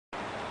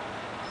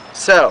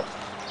So,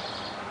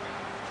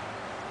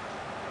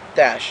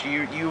 Dash,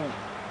 you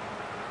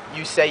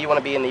say you want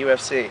to be in the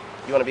UFC.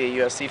 You want to be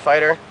a UFC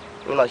fighter.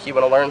 You want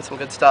to learn some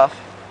good stuff,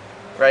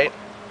 right?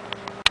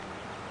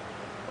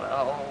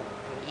 Well,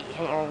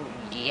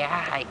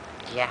 yeah, I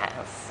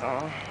guess.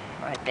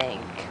 I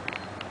think.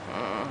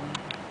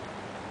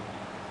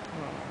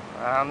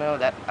 I don't know.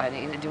 That I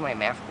need to do my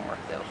math homework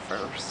though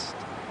first.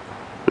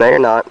 No, you're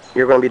not.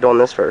 You're going to be doing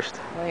this first.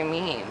 What do you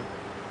mean?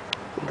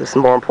 This is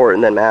more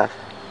important than math.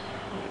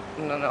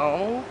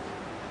 No.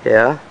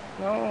 Yeah?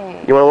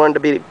 No. You want to learn to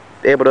be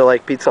able to,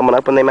 like, beat someone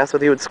up when they mess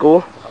with you at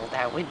school? Well,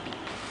 that would be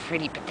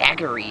pretty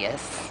Pythagorean.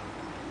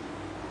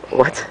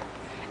 What?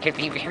 It'd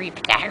be very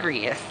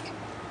Pythagorean.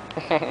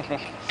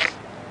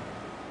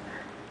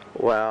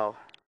 Wow.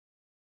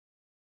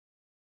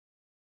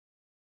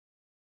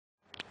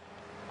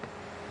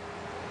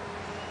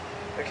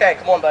 Okay,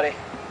 come on, buddy.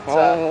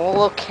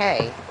 Oh,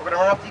 okay. We're going to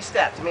run up these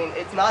steps. I mean,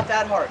 it's not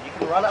that hard. You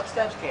can run up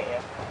steps, can't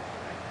you?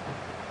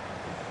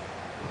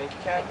 You think you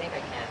can? I think I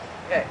can.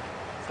 Okay.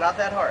 It's not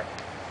that hard.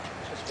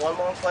 It's just one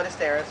long flight of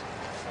stairs.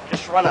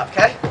 Just run up,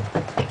 okay?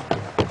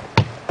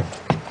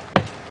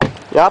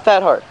 Not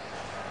that hard.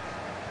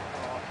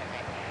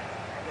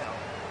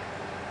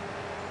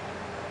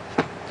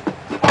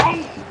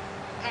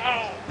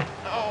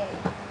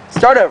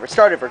 Start over,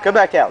 start over. Go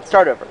back down.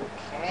 Start over.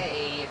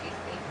 Okay, if you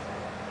think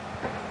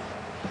so.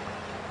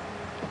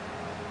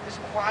 This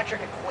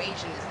quadratic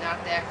equation is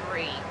not that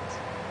great.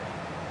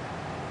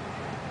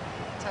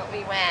 Tell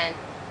me when.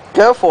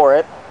 Go for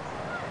it.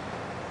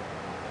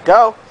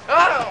 Go.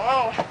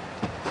 Oh!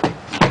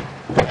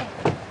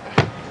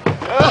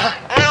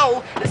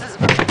 Ow! This is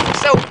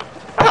so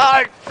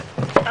hard.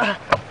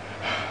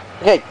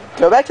 Okay,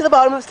 go back to the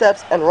bottom of the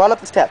steps and run up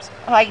the steps.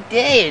 I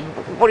did.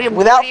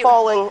 Without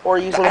falling or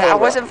using I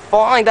wasn't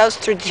falling. That was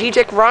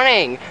strategic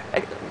running.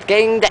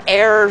 Getting the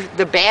air,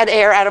 the bad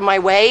air out of my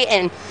way,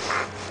 and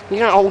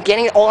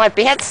getting all that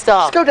bad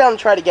stuff. Just go down and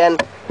try it again.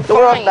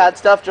 Don't run off the bad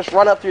stuff. Just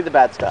run up through the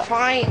bad stuff.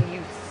 Fine,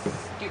 you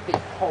stupid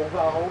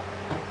hobo.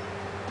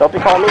 Don't be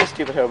calling me a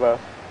stupid hobo.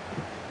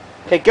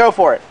 Okay, go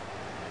for it.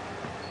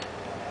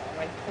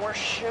 My poor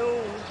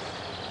shoes.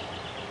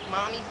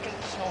 Mommy's gonna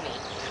kill me.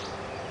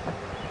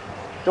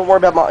 Don't worry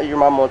about what your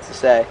mom wants to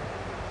say.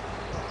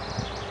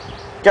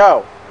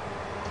 Go.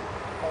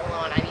 Hold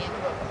on, I need to do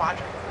a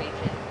quadratic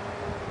equation.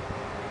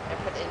 I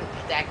put in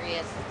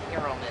Pythagorean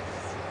theorem.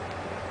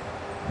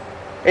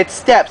 It's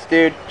steps,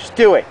 dude. Just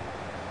do it.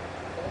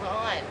 Hold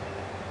on.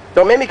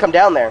 Don't make me come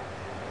down there.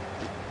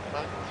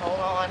 Hold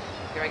on.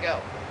 Here I go.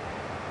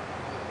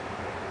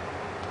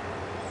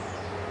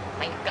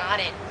 I got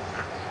it.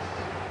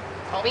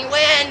 Tell me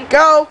when.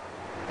 Go.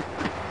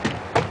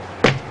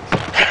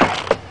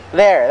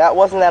 There. That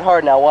wasn't that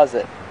hard now, was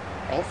it?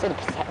 Thanks to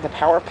the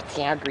power of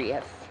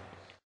Pythagorean.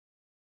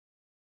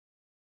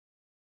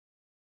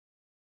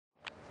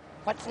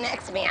 What's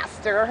next,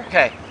 Master?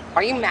 Okay.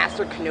 Are you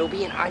Master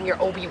Kenobi and I'm your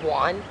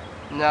Obi-Wan?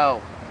 No.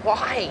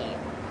 Why?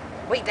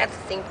 Wait, that's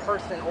the same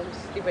person. Oh,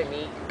 stupid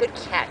me. Good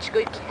catch,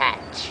 good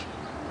catch.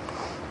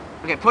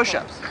 Okay,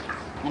 push-ups.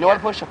 You know what a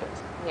push-up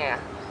is? Yeah.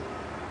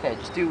 Okay,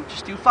 just do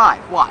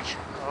 5. Watch.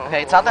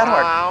 Okay, it's not that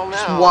hard. Oh, no.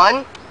 Just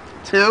 1,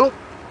 2,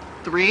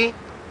 3,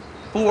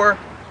 4,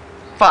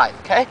 5.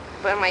 Okay?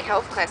 But in my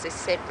health class, they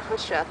said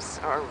push-ups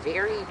are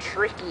very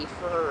tricky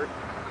for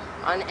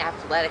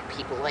unathletic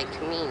people like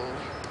me.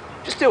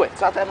 Just do it.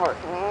 It's not that hard.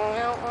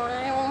 Well,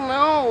 I don't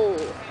know.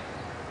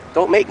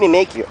 Don't make me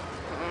make you.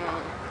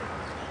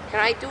 Can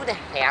I do the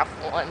half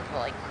one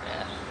like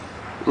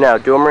this? No,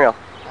 do them real.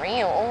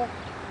 Real?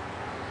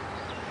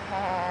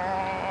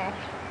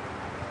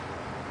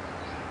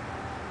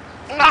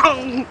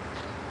 No!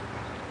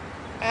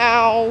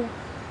 Ow!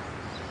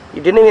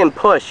 You didn't even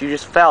push. You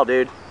just fell,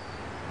 dude.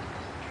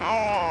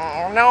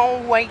 Oh,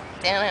 no, I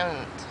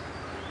didn't.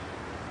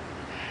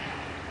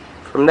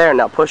 From there,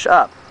 now push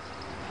up.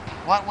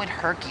 What would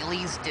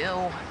Hercules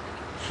do?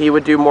 He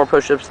would do more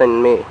push-ups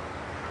than me,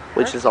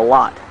 which is a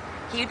lot.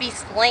 He'd be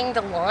slaying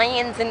the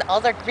lions and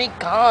other Greek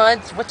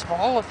gods. What's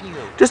wrong with you?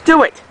 Just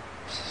do it.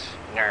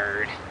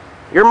 Nerd.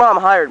 Your mom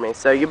hired me,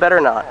 so you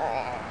better not.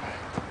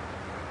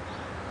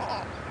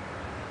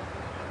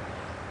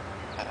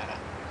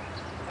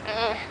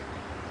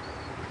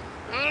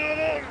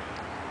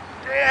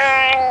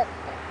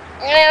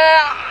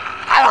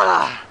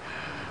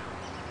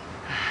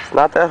 It's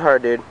not that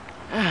hard, dude.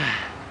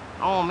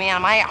 Oh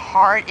man, my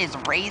heart is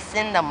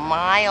racing the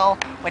mile,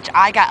 which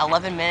I got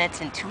 11 minutes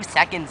and 2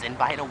 seconds in,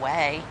 by the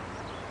way.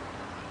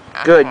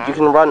 Good, you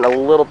can run a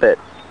little bit.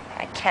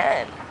 I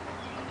can.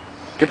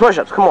 Do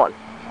push-ups, come on.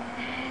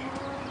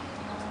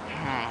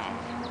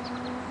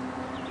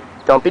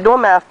 Don't be doing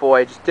math,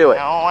 boy, just do it.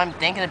 No, I'm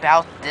thinking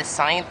about this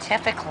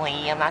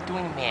scientifically. I'm not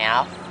doing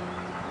math.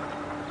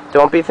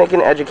 Don't be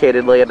thinking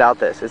educatedly about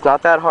this. It's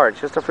not that hard,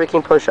 it's just a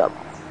freaking push-up.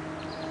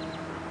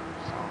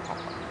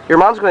 Your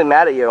mom's going to be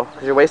mad at you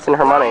because you're wasting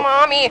her money. Oh,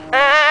 Mommy!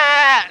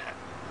 Ah!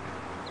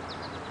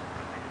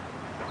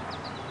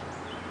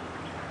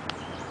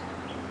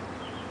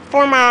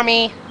 For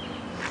Mommy.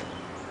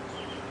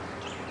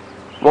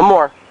 One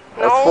more.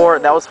 That's No. 4.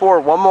 That was 4.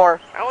 One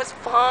more. That was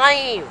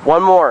 5.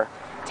 One more.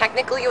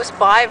 Technically, it was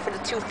 5 for the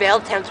 2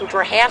 failed attempts, which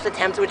were half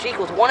attempts, which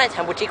equals 1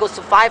 attempt, which equals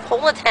to 5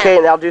 whole attempts. Okay,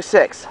 now do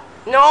 6.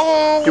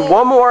 No! Do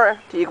one more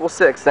to equal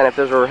 6, then if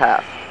those were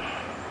half.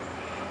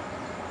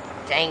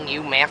 Dang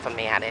you,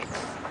 mathematics.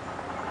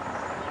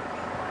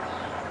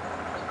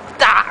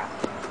 Stop!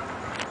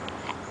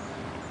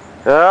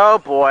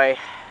 Oh boy.